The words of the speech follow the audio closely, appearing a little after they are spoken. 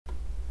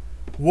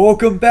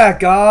Welcome back,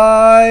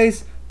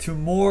 guys, to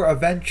more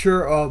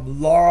adventure of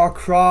Lara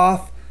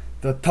Croft,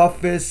 the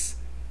toughest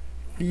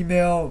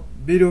female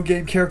video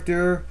game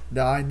character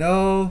that I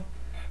know.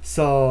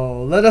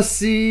 So let us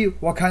see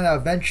what kind of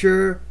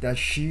adventure that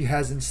she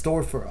has in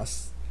store for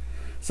us.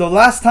 So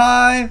last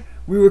time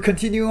we were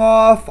continuing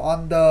off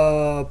on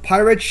the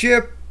pirate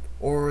ship,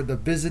 or the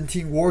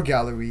Byzantine War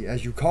Gallery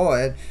as you call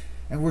it,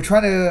 and we're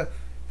trying to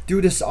do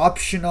this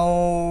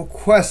optional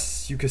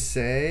quest, you could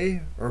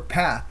say, or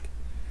path.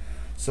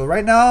 So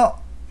right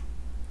now,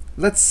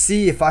 let's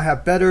see if I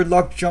have better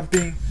luck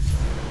jumping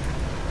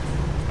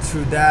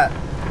to that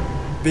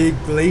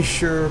big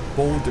glacier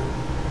boulder.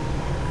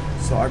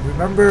 So I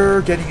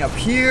remember getting up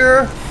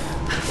here.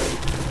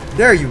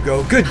 There you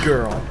go, good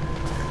girl.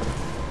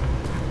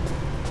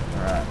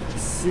 Alright,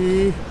 let's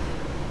see.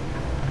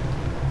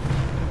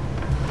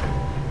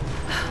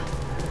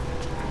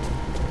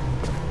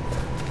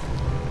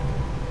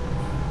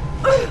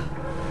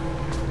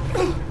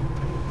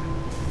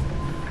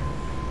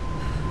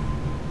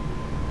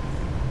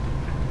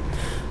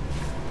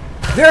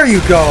 There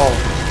you go!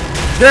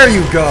 There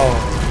you go!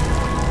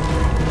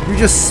 You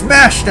just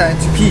smashed that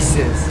into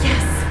pieces!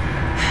 Yes!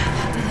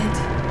 That did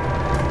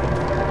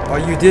it. Oh,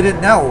 you did it?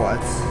 Now what?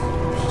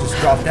 Just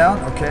drop down?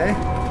 Okay.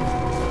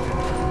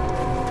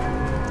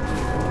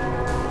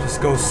 Just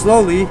go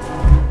slowly.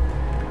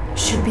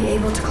 Should be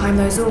able to climb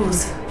those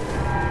walls.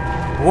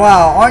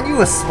 Wow, aren't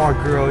you a smart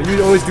girl?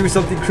 You'd always do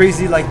something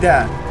crazy like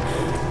that.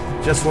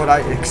 Just what I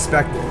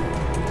expected.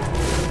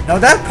 Now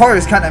that part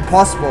is kind of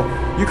impossible.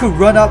 You could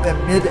run up in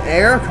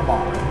mid-air? Come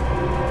on.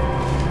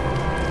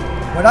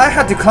 When I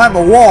had to climb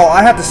a wall,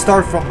 I had to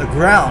start from the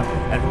ground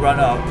and run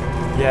up.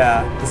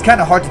 Yeah, it's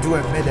kind of hard to do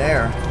it in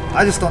mid-air.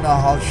 I just don't know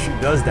how she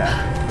does that.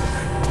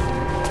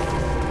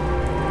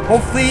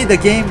 Hopefully the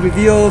game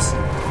reveals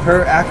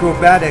her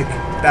acrobatic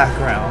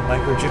background,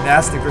 like her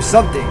gymnastic or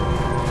something.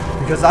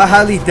 Because I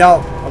highly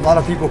doubt a lot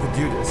of people could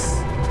do this.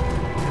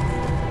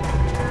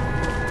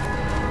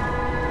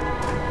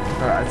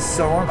 Alright,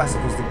 so where am I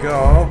supposed to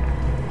go?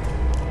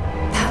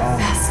 That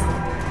vessel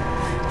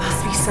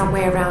must be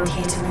somewhere around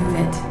here to move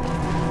it.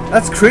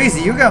 That's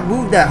crazy. You're gonna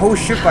move that whole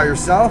ship by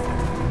yourself?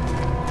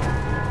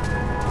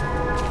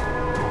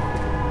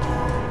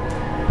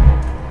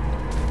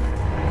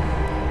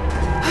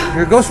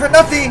 Here goes for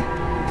nothing!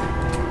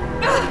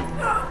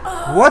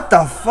 What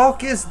the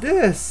fuck is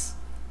this?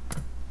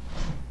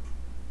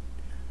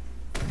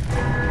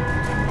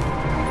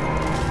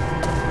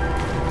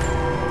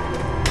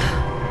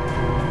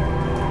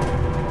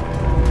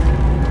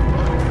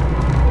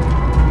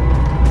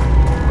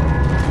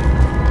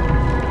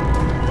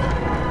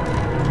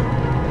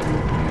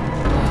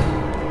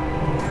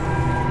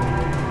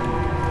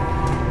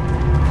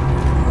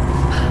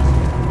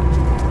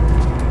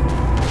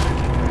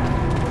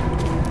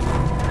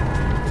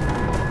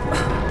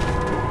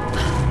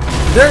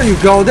 There you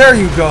go, there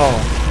you go.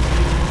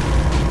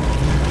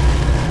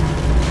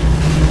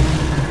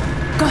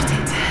 Got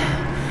it.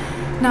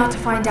 Now to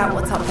find out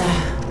what's up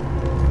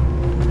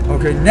there.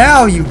 Okay,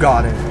 now you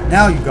got it.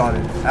 Now you got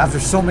it. After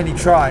so many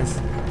tries.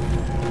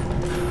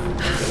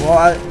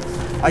 Well,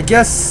 I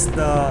guess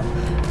the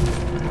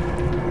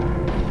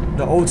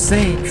old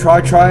saying,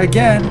 try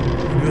again,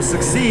 you'll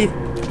succeed.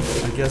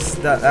 I guess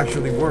that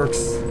actually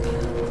works.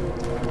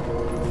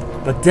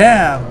 But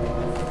damn,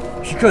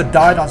 she could have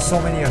died on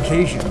so many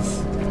occasions.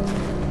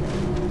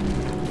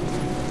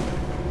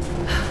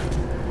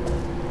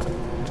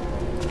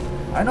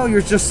 I know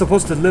you're just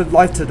supposed to live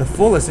life to the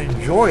fullest and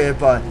enjoy it,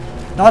 but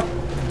not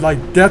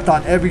like death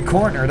on every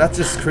corner. That's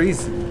just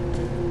crazy.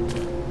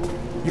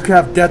 You could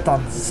have death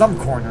on some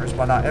corners,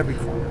 but not every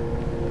corner.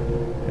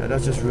 Yeah,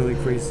 that's just really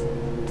crazy.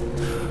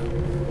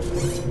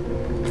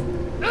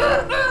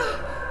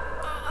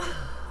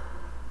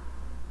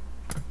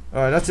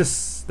 Alright,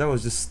 that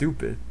was just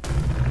stupid.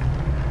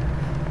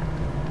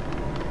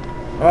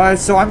 Alright,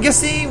 so I'm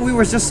guessing we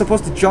were just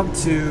supposed to jump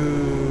to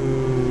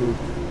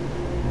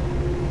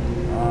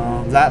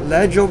that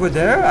ledge over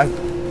there.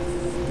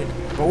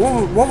 But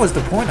what was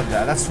the point of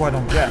that? That's what I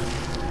don't get.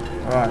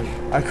 Alright,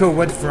 I could have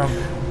went from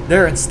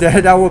there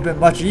instead. That would have been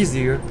much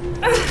easier.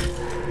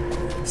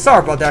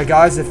 Sorry about that,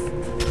 guys, if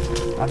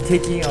I'm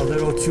taking a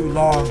little too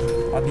long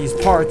on these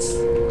parts.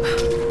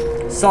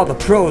 Saw the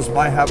pros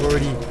might have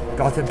already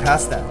gotten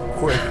past that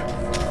quick.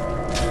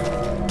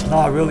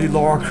 Not really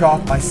Lara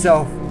Croft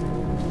myself.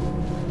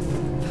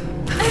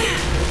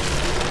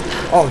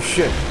 Oh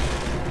shit.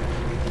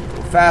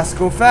 Go fast,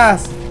 go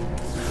fast.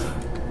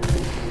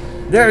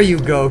 There you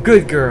go,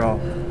 good girl.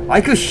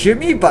 I could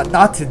shimmy, but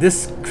not to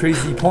this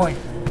crazy point.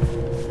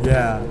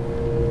 Yeah.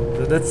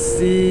 So let's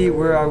see,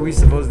 where are we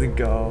supposed to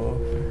go?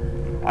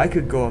 I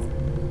could go up.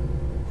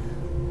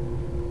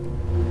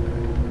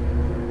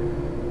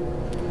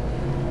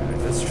 Alright,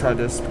 let's try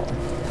this part.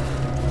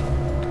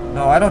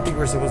 No, I don't think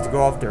we're supposed to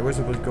go up there. We're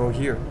supposed to go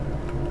here.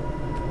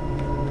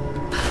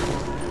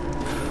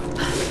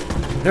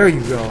 There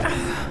you go.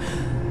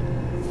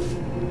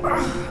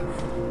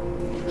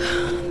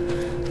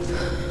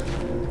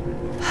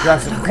 Grab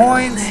some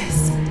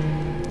coins.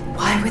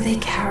 Why were they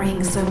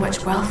carrying so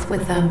much wealth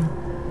with them?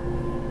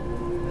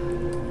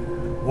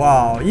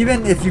 Wow,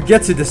 even if you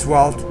get to this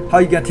wealth, how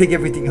you gonna take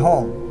everything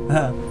home?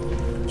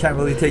 Can't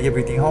really take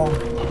everything home.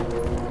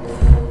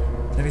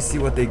 Let me see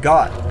what they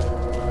got.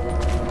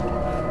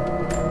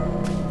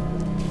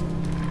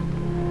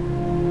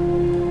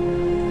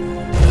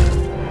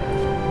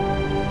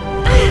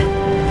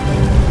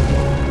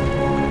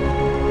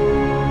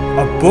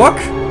 A book?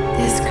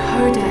 This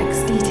codex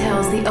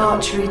details the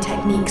archery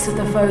techniques of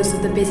the foes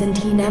of the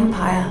Byzantine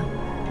Empire.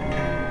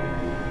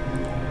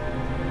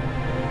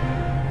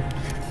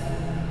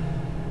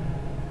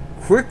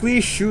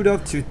 Quickly shoot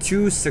up to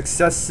 2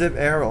 successive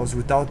arrows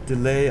without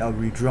delay of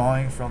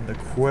redrawing from the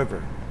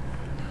quiver.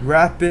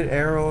 Rapid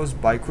arrows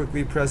by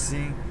quickly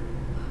pressing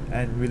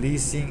and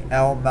releasing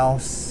L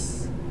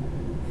mouse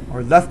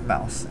or left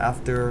mouse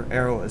after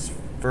arrow is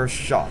first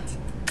shot.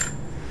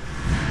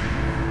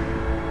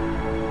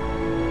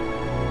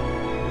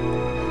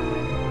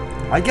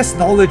 I guess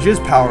knowledge is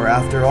power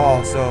after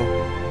all, so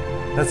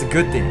that's a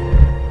good thing.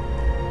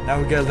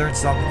 Now we gotta learn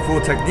some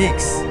cool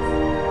techniques.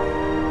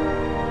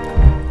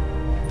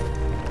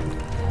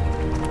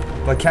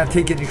 But can't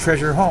take any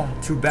treasure home.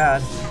 Too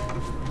bad.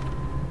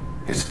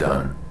 It's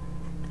done.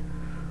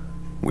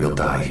 We'll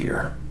die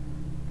here,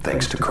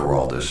 thanks to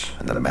Caraldus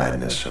and the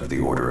madness of the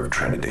Order of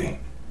Trinity.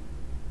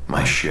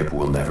 My ship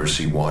will never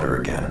see water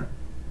again.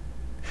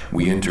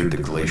 We entered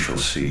the glacial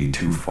sea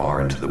too far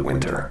into the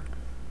winter.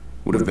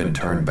 Would have been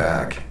turned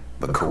back,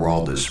 but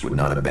Caraldus would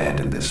not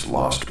abandon this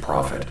lost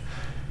prophet.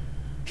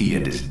 He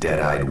and his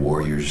dead-eyed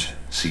warriors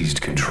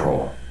seized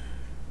control.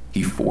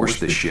 He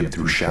forced the ship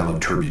through shallow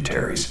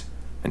tributaries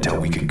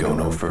until we could go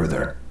no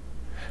further.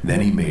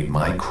 Then he made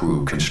my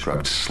crew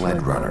construct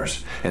sled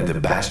runners, and the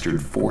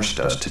bastard forced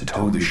us to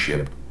tow the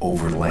ship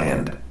over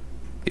land.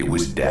 It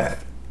was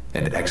death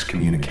and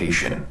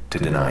excommunication to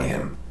deny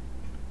him.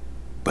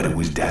 But it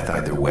was death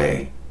either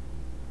way.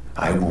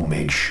 I will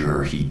make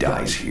sure he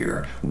dies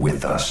here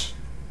with us.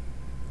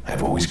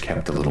 I've always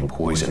kept a little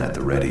poison at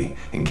the ready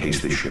in case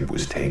the ship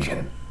was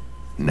taken.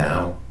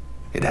 Now,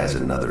 it has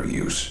another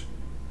use.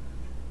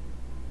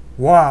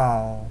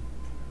 Wow.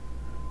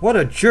 What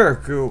a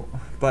jerk.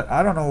 But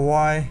I don't know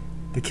why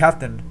the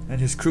captain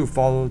and his crew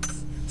followed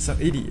some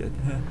idiot.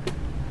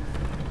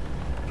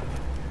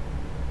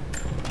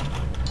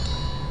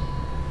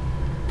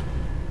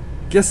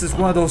 Guess it's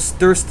one of those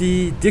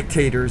thirsty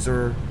dictators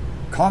or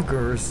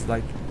conquerors,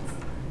 like,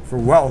 for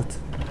wealth.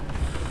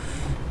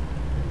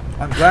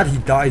 I'm glad he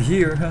died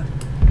here.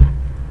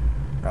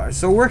 Alright,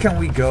 so where can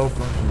we go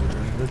from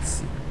here? Let's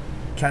see.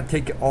 Can't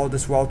take all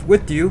this wealth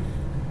with you,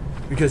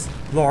 because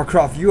Lara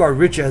Croft, you are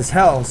rich as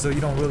hell, so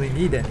you don't really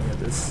need any of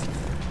this.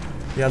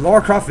 Yeah,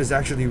 Lara Croft is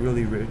actually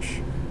really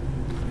rich.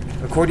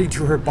 According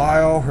to her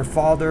bio, her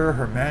father,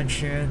 her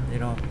mansion, you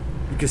know,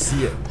 you can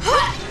see it.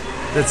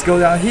 Let's go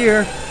down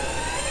here.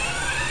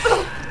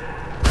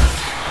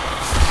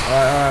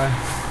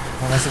 Alright.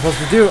 What am I supposed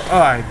to do?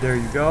 Alright, there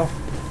you go.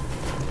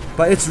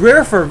 But it's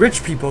rare for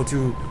rich people to,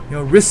 you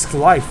know, risk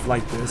life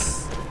like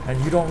this. And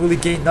you don't really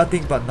gain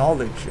nothing but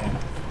knowledge and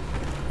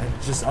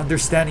just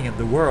understanding of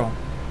the world.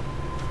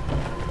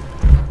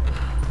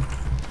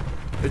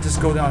 Let's just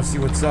go down and see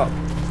what's up.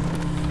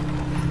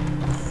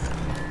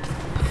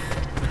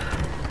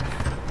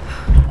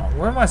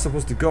 Where am I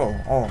supposed to go?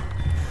 Oh.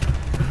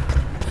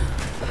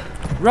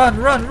 Run,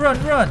 run,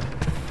 run, run!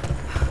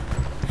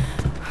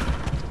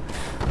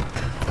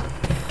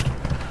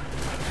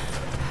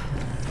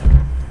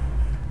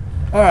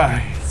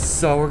 Alright,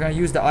 so we're gonna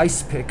use the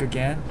ice pick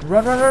again.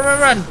 Run, run, run, run,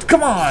 run!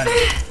 Come on!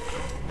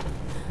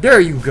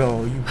 There you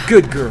go, you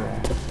good girl.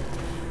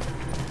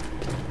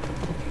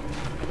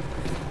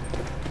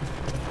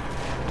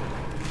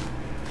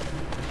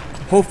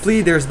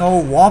 Hopefully there's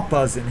no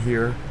wampas in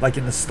here, like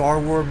in the Star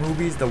Wars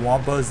movies, the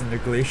wampas in the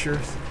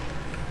glaciers.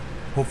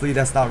 Hopefully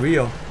that's not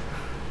real.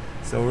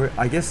 So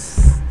I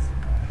guess...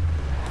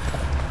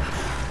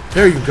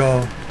 There you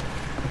go.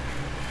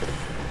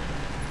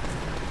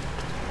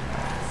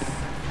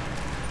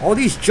 All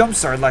these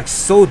jumps are like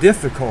so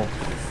difficult.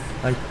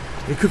 Like,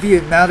 it could be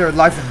a matter of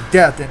life and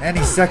death in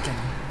any second.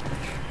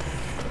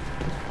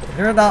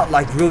 They're not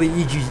like really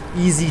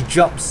easy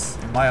jumps,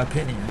 in my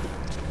opinion.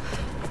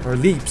 Or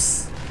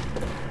leaps.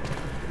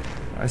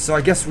 Alright, so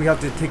I guess we have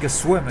to take a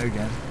swim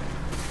again.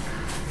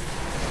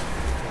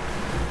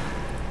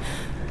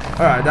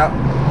 Alright, that...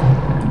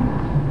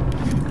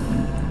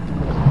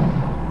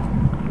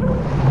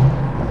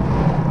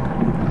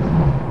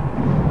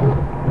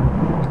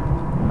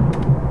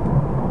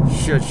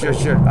 Shit, shit,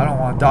 shit. I don't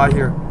want to die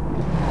here.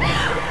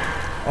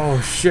 Oh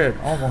shit.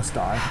 Almost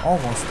died.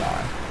 Almost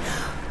died.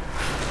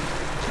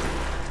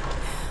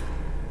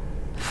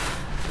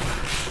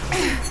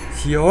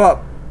 Heal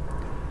up.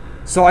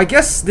 So I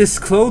guess this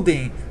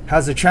clothing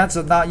has a chance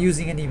of not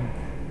using any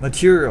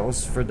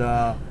materials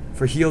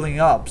for healing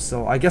up.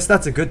 So I guess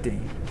that's a good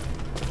thing.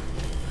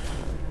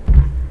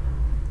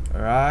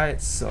 Alright,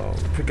 so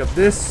pick up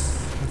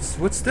this.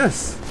 What's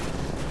this?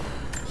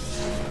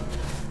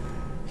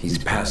 He's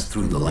passed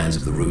through the lands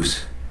of the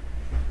Rus.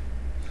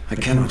 I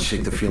cannot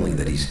shake the feeling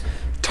that he's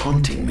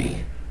taunting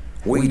me,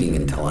 waiting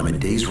until I'm a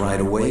day's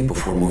ride away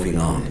before moving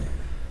on.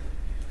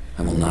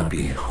 I will not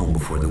be home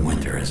before the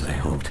winter as I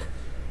hoped.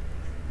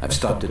 I've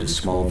stopped at a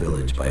small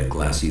village by a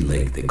glassy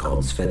lake they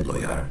called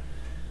Svedloyar.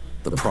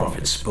 The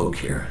prophet spoke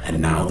here, and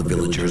now the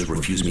villagers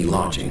refuse me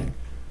lodging.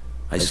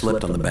 I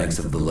slept on the banks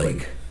of the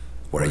lake,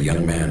 where a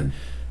young man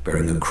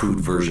bearing a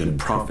crude version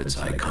prophet's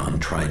icon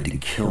tried to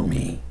kill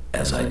me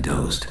as I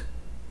dozed.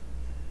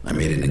 I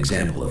made an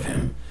example of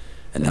him,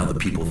 and now the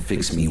people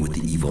fix me with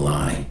the evil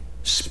eye,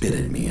 spit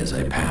at me as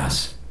I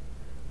pass.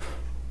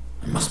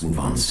 I must move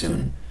on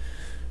soon.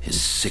 His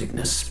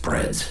sickness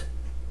spreads.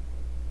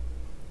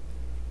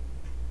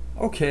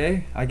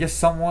 Okay, I guess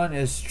someone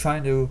is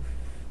trying to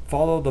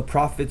follow the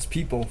prophet's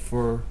people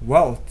for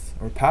wealth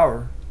or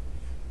power.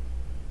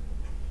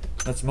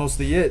 That's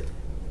mostly it.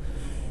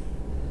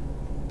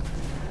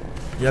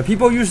 Yeah,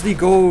 people usually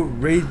go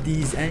raid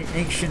these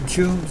ancient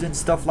tombs and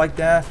stuff like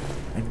that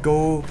and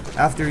go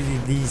after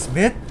these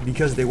myths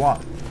because they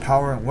want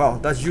power and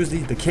wealth. That's usually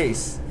the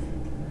case.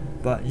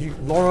 But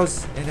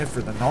Laura's in it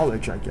for the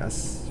knowledge, I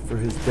guess. For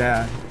his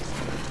dad.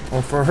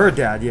 Or for her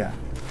dad, yeah.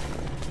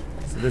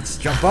 So let's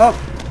jump up.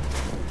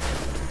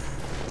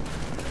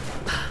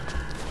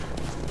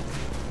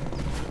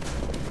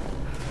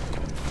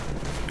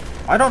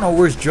 I don't know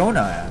where's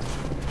Jonah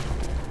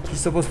at. He's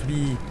supposed to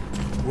be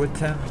with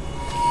him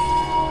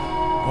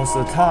most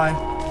of the time,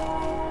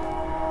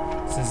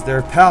 since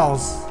they're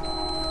pals.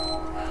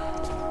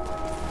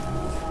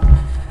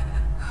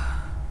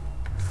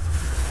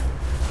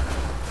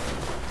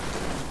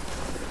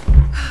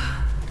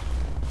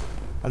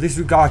 At least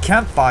we got a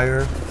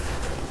campfire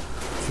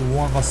to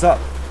warm us up.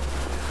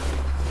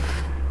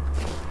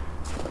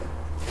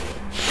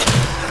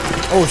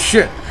 Oh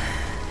shit!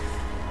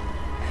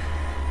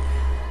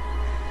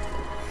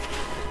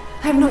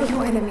 I'm not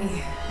your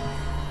enemy.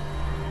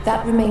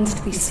 That remains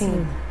to be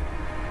seen.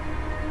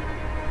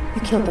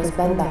 You killed those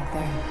men back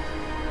there.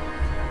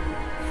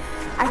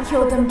 I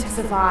killed them to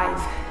survive.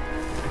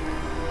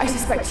 I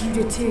suspect you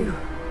did too.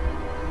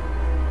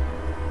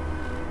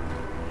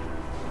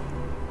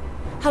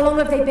 How long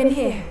have they been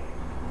here?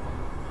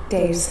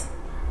 Days,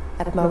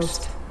 at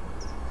most.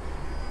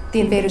 The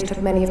invaders took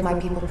many of my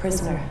people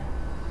prisoner.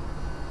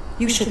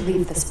 You should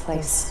leave this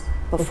place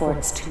before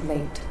it's too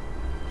late.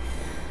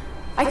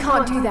 I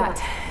can't do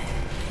that.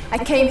 I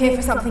came here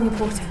for something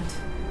important.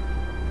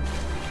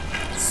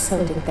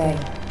 So did they.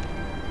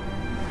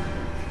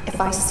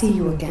 If I see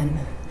you again,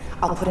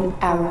 I'll put an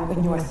arrow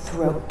in your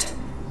throat.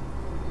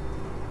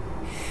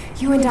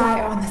 You and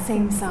I are on the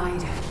same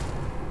side.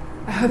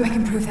 I hope I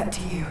can prove that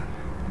to you.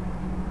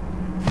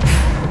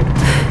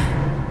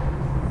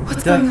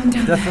 What's going on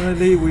down there?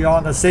 Definitely, we are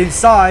on the same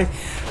side.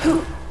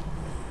 Who?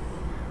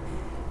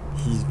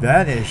 He's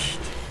vanished.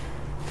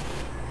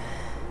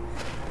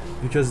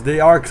 Because they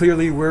are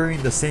clearly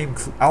wearing the same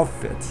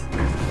outfit.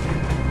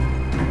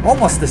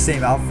 Almost the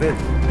same outfit.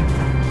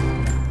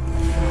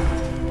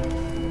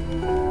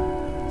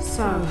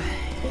 So,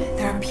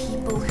 there are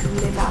people who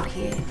live out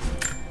here,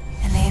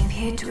 and they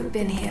appear to have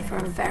been here for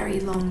a very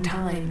long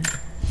time,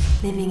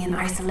 living in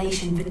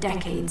isolation for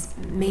decades,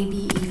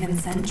 maybe even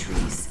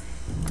centuries.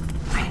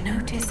 I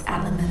noticed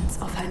elements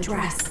of her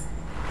dress,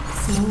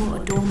 small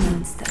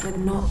adornments that would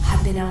not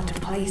have been out of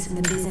place in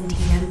the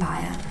Byzantine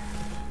Empire.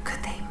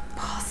 Could they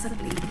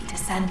possibly be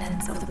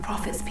descendants of the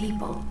Prophet's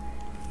people?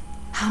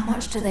 How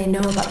much do they know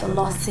about the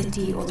lost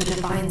city or the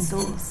divine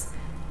source?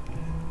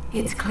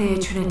 It's clear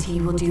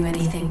Trinity will do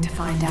anything to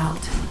find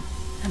out.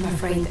 I'm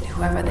afraid that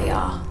whoever they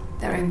are,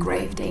 they're in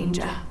grave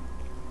danger.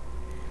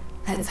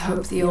 Let's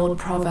hope the old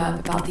proverb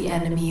about the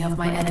enemy of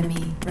my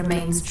enemy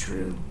remains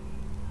true.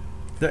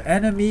 The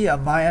enemy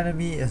of my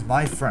enemy is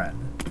my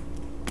friend.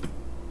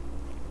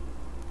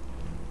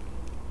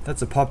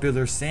 That's a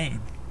popular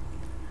saying.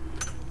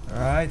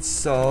 Alright,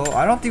 so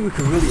I don't think we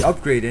could really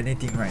upgrade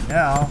anything right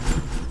now.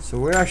 So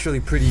we're actually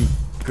pretty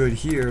good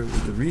here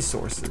with the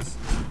resources.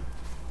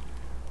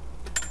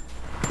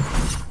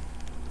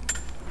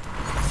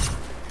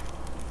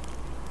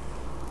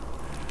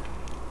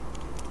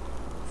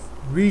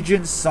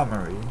 Region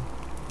summary.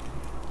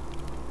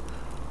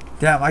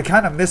 Damn, I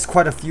kind of missed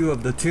quite a few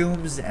of the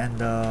tombs and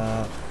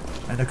the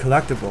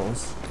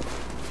collectibles.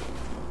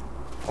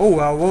 Oh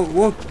well,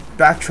 we'll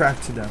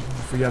backtrack to them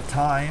if we have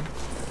time.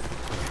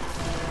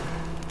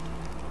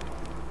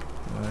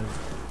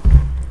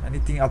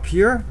 Anything up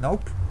here?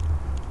 Nope.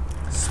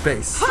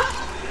 Space.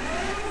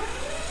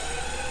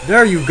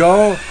 There you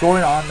go,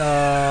 going on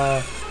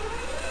a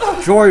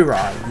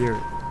joyride here.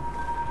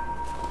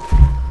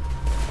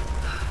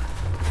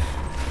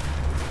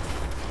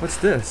 What's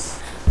this?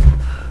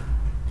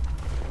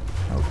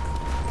 Nope.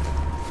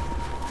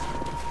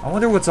 I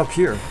wonder what's up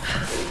here.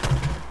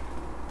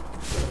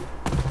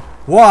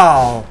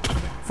 Wow!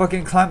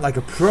 Fucking climbed like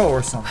a pro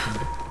or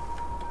something.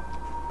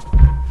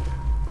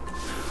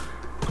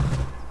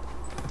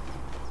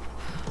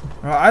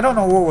 I don't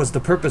know what was the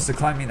purpose of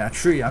climbing that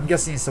tree. I'm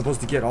guessing it's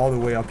supposed to get all the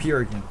way up here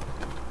again.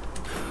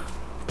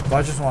 But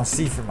I just want to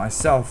see for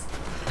myself.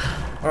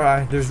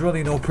 Alright, there's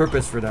really no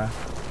purpose for that.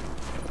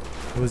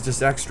 It was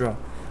just extra.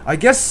 I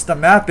guess the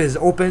map is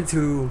open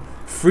to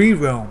free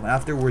roam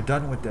after we're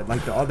done with it,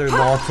 like the other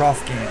Lara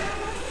Croft game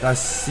that I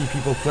see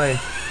people play.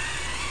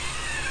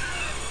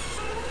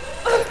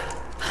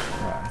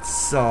 Alright,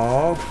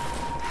 so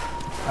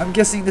I'm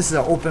guessing this is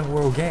an open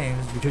world game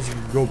because you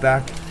can go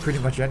back pretty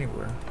much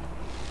anywhere.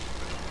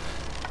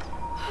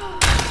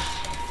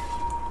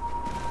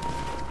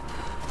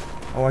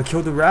 Oh, I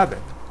killed a rabbit.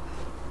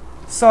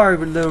 Sorry,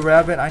 little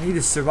rabbit, I need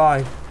to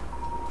survive.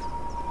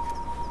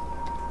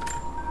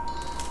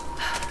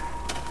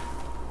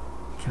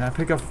 Can I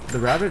pick up the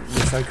rabbit?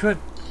 Yes, I could.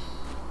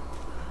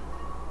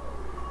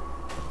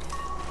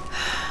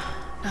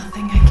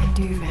 Nothing I can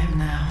do for him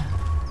now.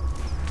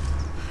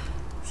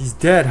 He's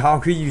dead. How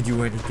could you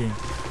do anything?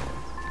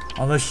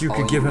 Unless you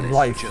could give him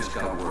life. Just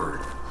got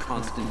word.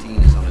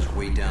 Constantine is on his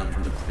way down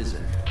from the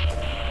prison.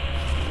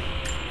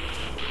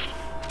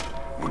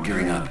 We're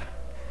gearing up.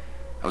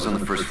 I was on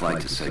the first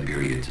flight to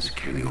Siberia to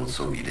secure the old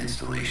Soviet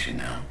installation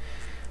now.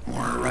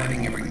 More are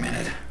arriving every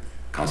minute.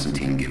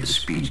 Constantine gave a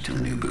speech to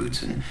the new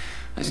boots, and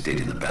I stayed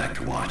in the back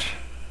to watch.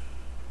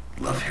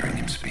 Love hearing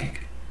him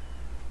speak.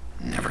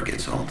 Never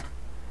gets old.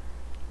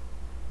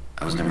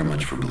 I was never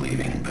much for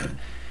believing, but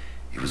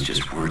it was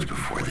just words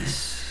before.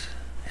 This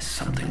is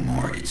something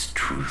more. It's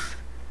truth.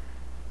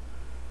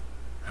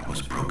 I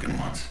was broken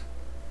once,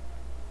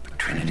 but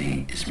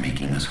Trinity is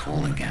making us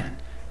whole again,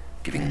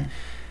 giving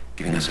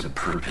us a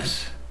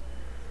purpose.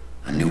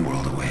 A new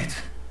world awaits.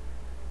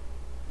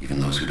 Even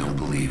those who don't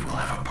believe will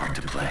have a part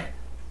to play.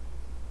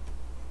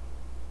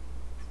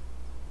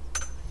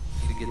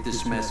 Need to get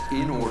this mess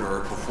in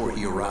order before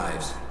he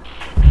arrives.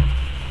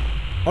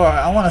 Alright,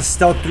 I want to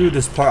stealth through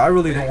this part. I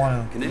really don't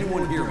want to. Can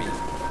anyone hear me?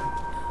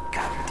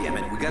 God damn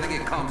it, we gotta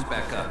get comms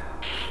back up.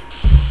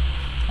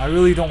 I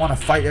really don't want to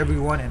fight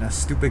everyone in a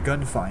stupid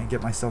gunfight and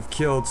get myself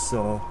killed,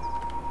 so.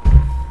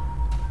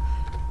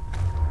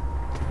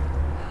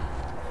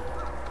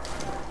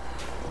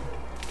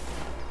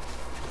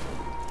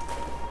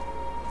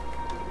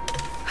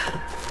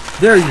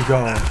 There you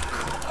go.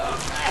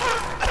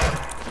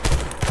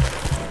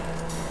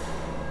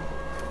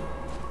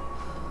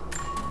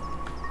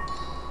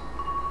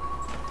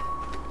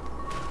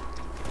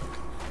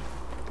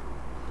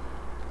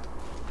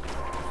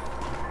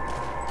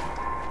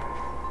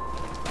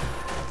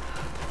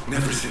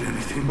 Never seen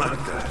anything like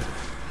that.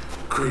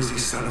 Crazy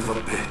son of a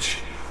bitch.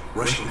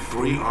 Rushing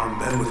 3 armed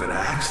men with an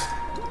axe?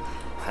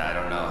 I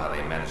don't know how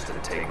they managed to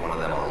take one of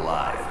them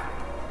alive.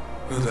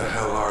 Who the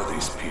hell are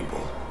these people?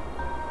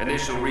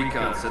 Initial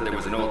recon said there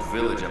was an old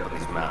village up in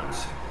these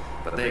mountains,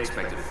 but they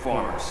expected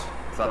farmers.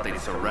 Thought they'd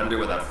surrender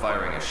without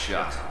firing a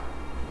shot.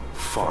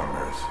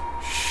 Farmers?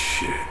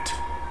 Shit.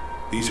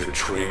 These are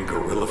trained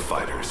guerrilla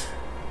fighters.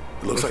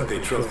 It looks like they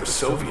drove the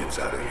Soviets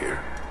out of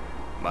here.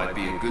 Might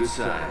be a good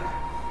sign.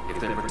 If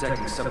they're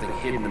protecting something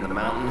hidden in the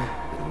mountain,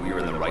 then we're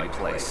in the right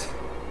place.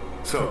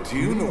 So, do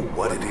you know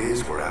what it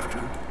is we're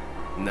after?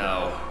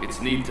 No,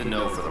 it's need to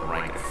know for the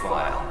rank and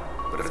file,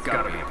 but it's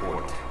gotta be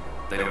important.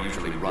 They don't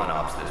usually run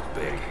ops this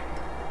big.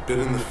 Been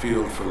in the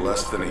field for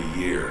less than a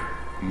year.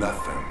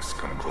 Nothing's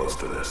come close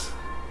to this.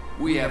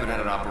 We haven't had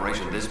an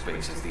operation this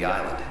big since the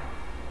island,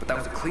 but that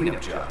was a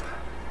cleanup job.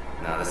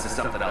 Now this is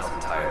something else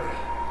entirely.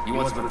 You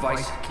want some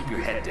advice? Keep your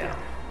head down.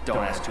 Don't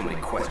ask too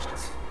many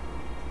questions.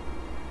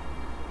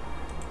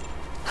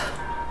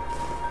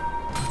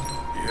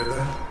 You hear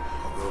that?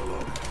 I'll go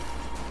alone.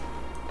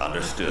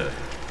 Understood.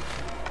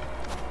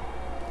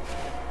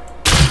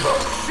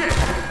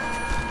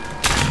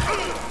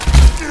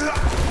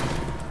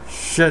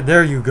 Shit,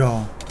 there you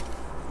go.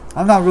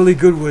 I'm not really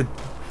good with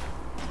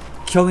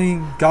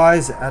killing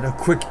guys at a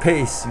quick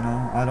pace, you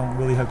know. I don't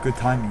really have good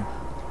timing.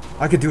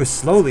 I could do it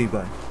slowly,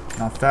 but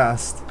not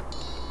fast.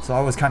 So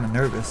I was kind of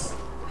nervous.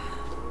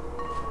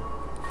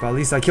 But at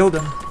least I killed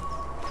him.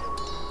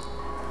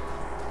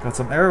 Got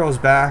some arrows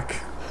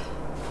back.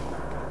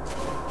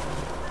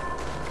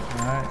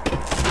 Alright.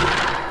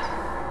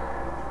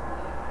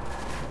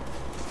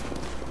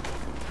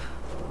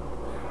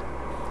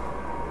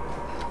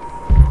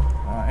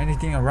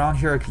 Anything around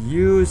here I could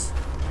use?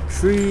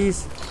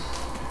 Trees.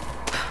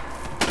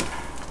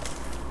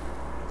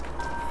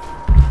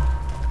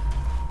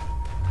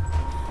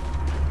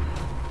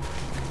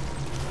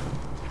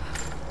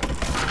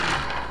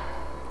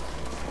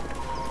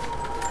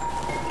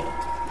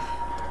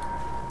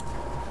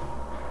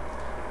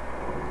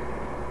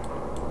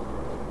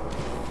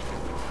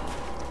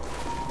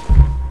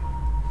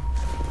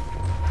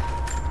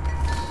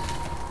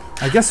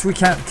 I guess we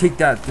can't take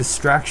that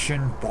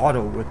distraction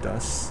bottle with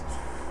us.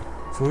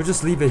 So we'll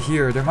just leave it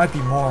here. There might be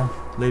more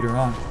later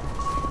on.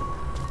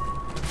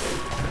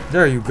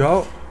 There you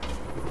go.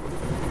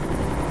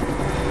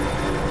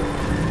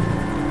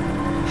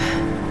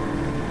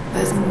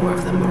 There's more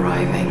of them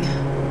arriving.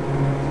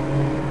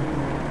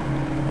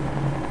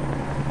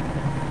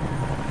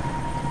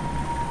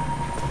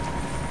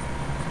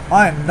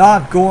 I am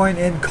not going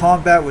in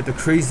combat with the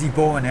crazy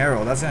bow and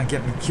arrow. That's gonna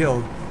get me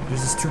killed.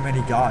 There's just too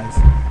many guys.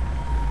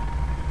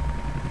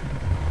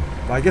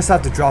 But I guess I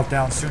have to drop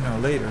down sooner or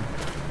later.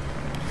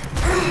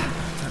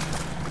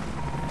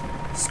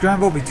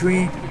 scramble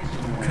between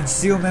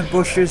concealment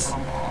bushes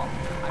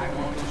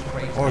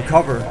or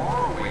cover.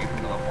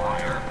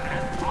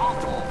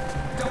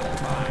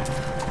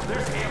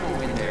 There's ammo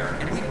in there,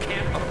 and we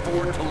can't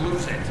afford to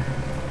lose it.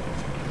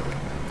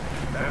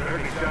 I've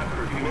already shot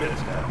for a few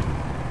minutes now.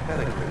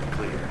 Heading pretty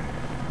clear.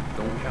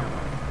 Don't count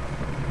on it.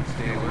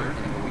 Stay alert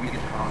until we get the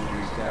comms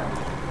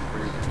reestablished with the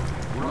prison.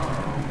 We're on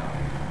our own now.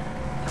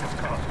 Let's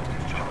cost us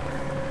each other.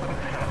 What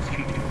the hell's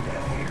he doing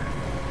down here?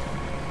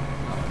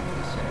 Nothing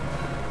to say.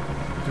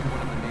 Took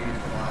one of the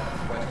natives alive in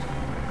question,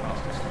 but it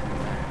cost us 3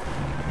 men.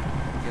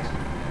 I'm guessing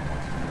the man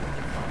wants to know what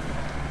they're talking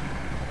about.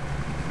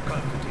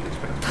 Constantine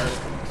expects more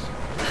from us.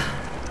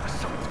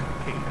 Someone's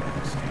gonna pay for that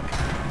mistake.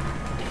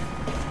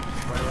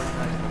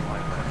 Prioritize the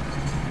library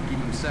and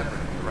keep them separate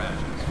from the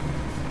rations.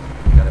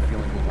 Got a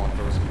feeling we'll want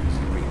those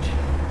within reach.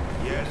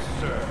 Yes,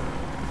 sir.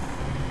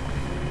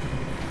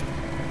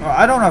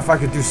 I don't know if I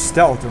could do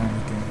stealth or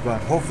anything,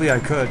 but hopefully I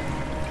could.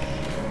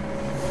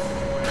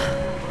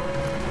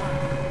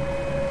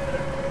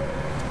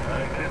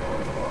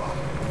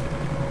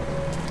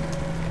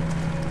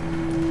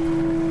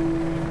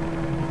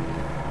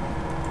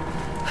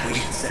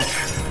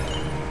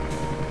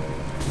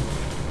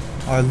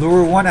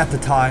 Lure 1 at the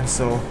time,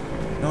 so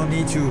no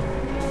need to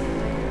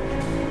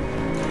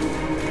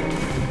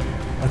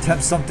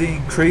attempt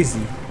something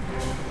crazy.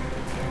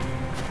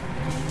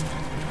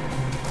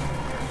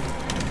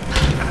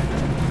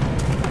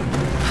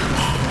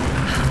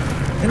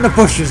 In the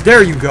bushes,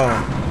 there you go.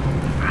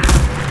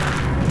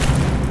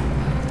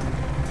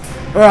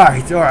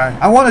 Alright.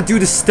 I want to do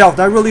the stealth.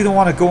 I really don't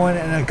want to go in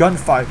a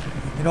gunfight.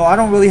 You know, I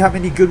don't really have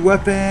any good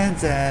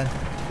weapons, and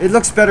it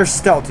looks better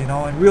stealth, you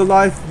know. In real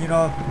life, you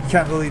know, you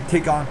can't really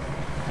take on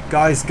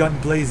guys gun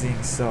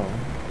blazing, so.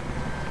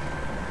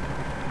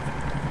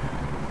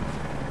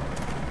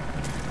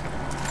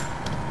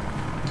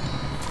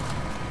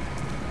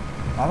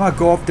 I'm gonna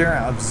go up there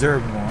and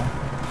observe more.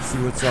 See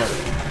what's up.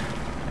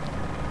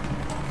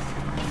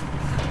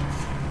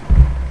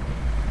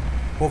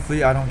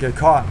 Hopefully I don't get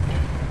caught.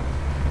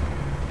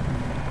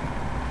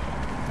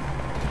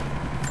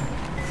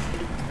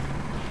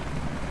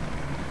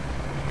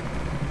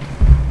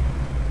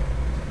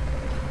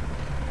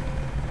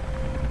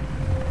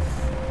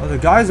 Well, the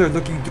guys are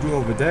looking through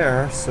over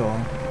there, so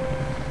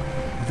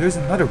if there's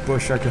another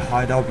bush I could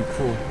hide, that would be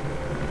cool.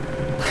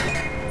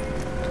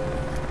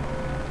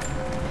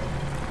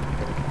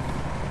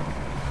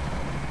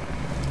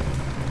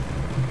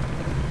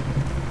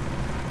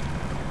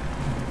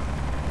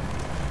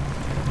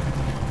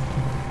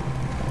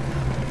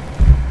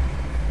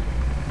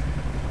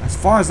 As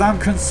far as I'm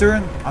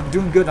concerned, I'm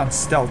doing good on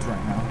stealth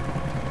right now.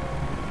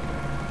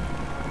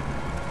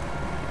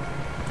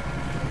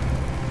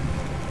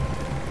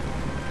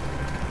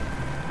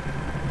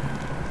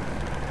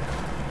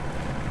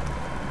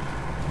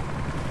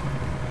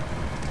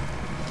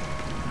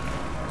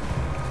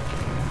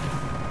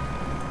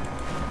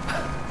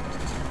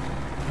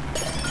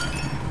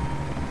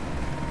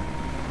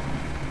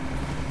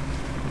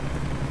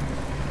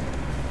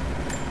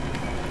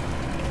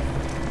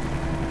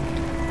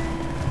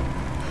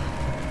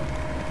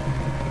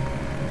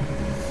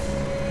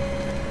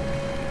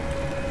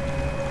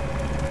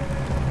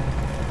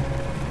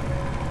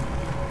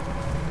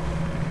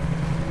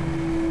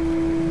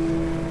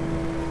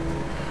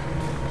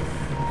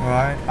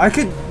 I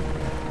could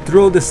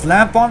throw this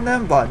lamp on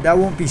them, but that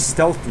won't be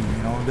stealthy,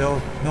 you know.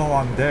 They'll know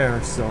I'm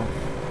there, so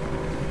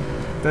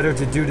better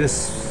to do this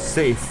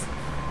safe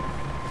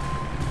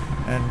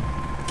and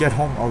get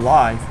home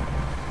alive.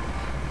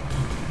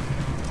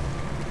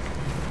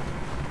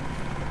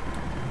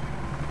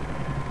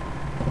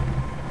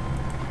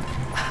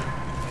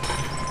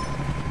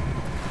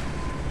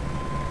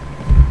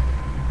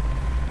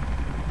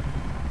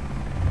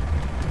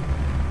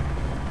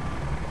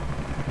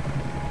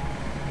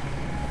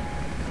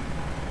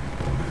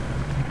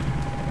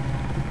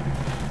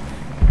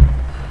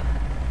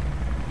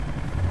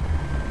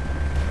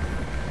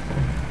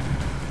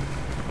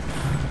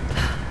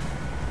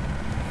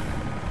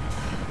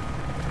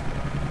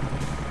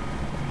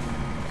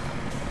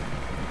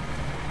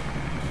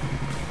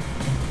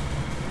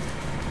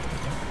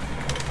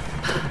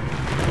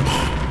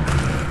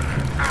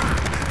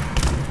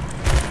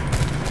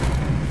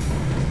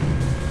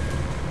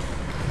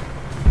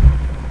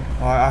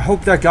 I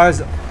hope that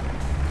guy's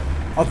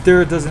up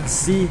there doesn't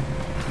see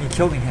me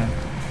killing him.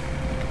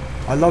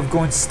 I love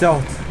going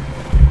stealth.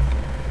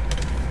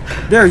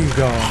 There you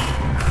go.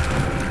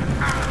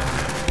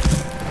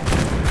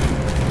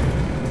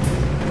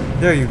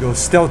 There you go,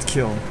 stealth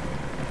kill.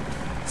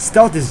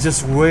 Stealth is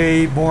just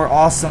way more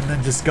awesome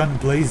than just gun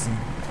blazing.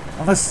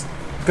 Unless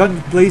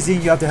gun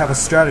blazing, you have to have a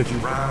strategy.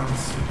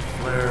 Rounds,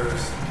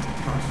 flares.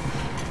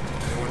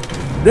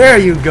 There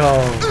you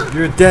go.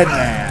 You're a dead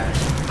man.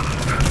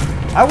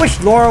 I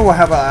wish Laura would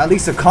have at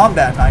least a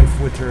combat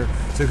knife with her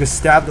so you could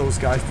stab those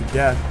guys to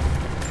death.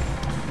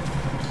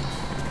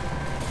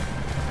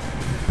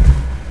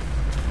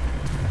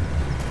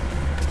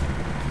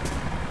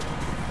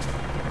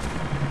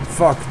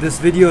 Fuck, this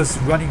video is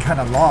running kind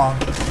of long.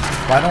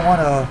 But I don't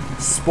want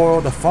to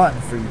spoil the fun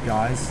for you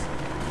guys.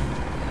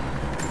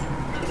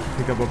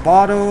 Pick up a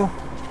bottle.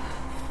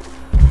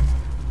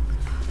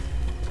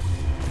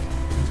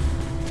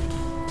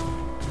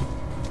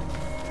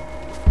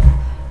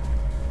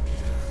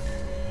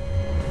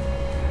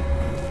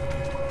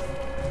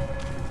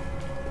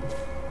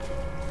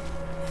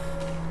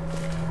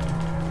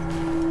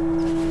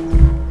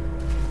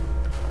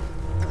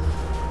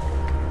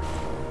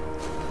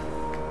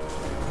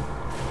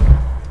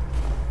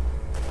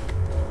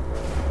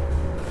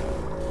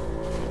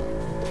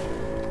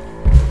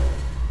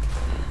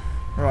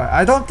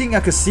 I don't think I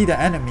could see the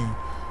enemy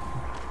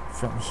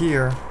from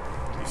here.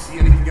 You see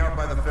anything out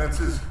by the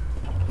fences?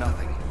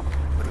 Nothing.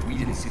 But we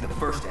didn't see the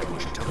first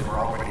ambush until they were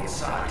already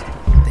inside.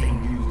 They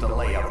knew the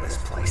layout of this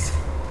place.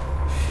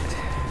 Shit.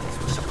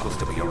 This was supposed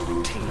to be a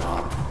routine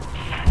op.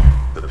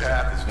 The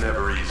path is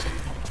never easy.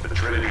 The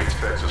Trinity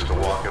expects us to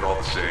walk it all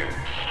the same.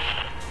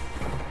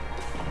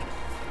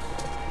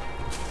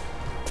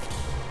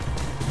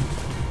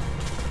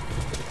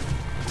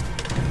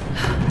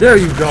 There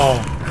you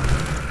go.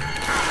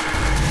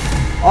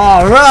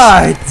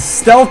 Alright!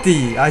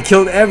 Stealthy! I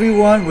killed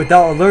everyone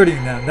without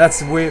alerting them.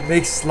 That's where it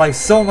makes life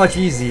so much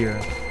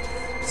easier.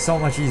 So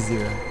much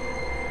easier.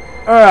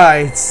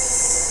 Alright.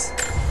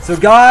 So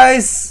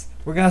guys,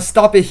 we're gonna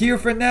stop it here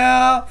for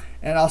now.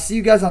 And I'll see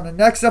you guys on the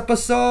next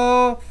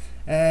episode.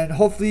 And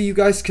hopefully you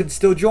guys can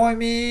still join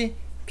me.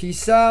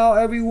 Peace out,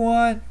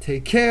 everyone.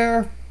 Take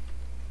care.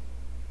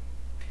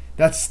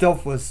 That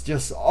stealth was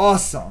just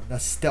awesome.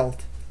 That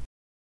stealth.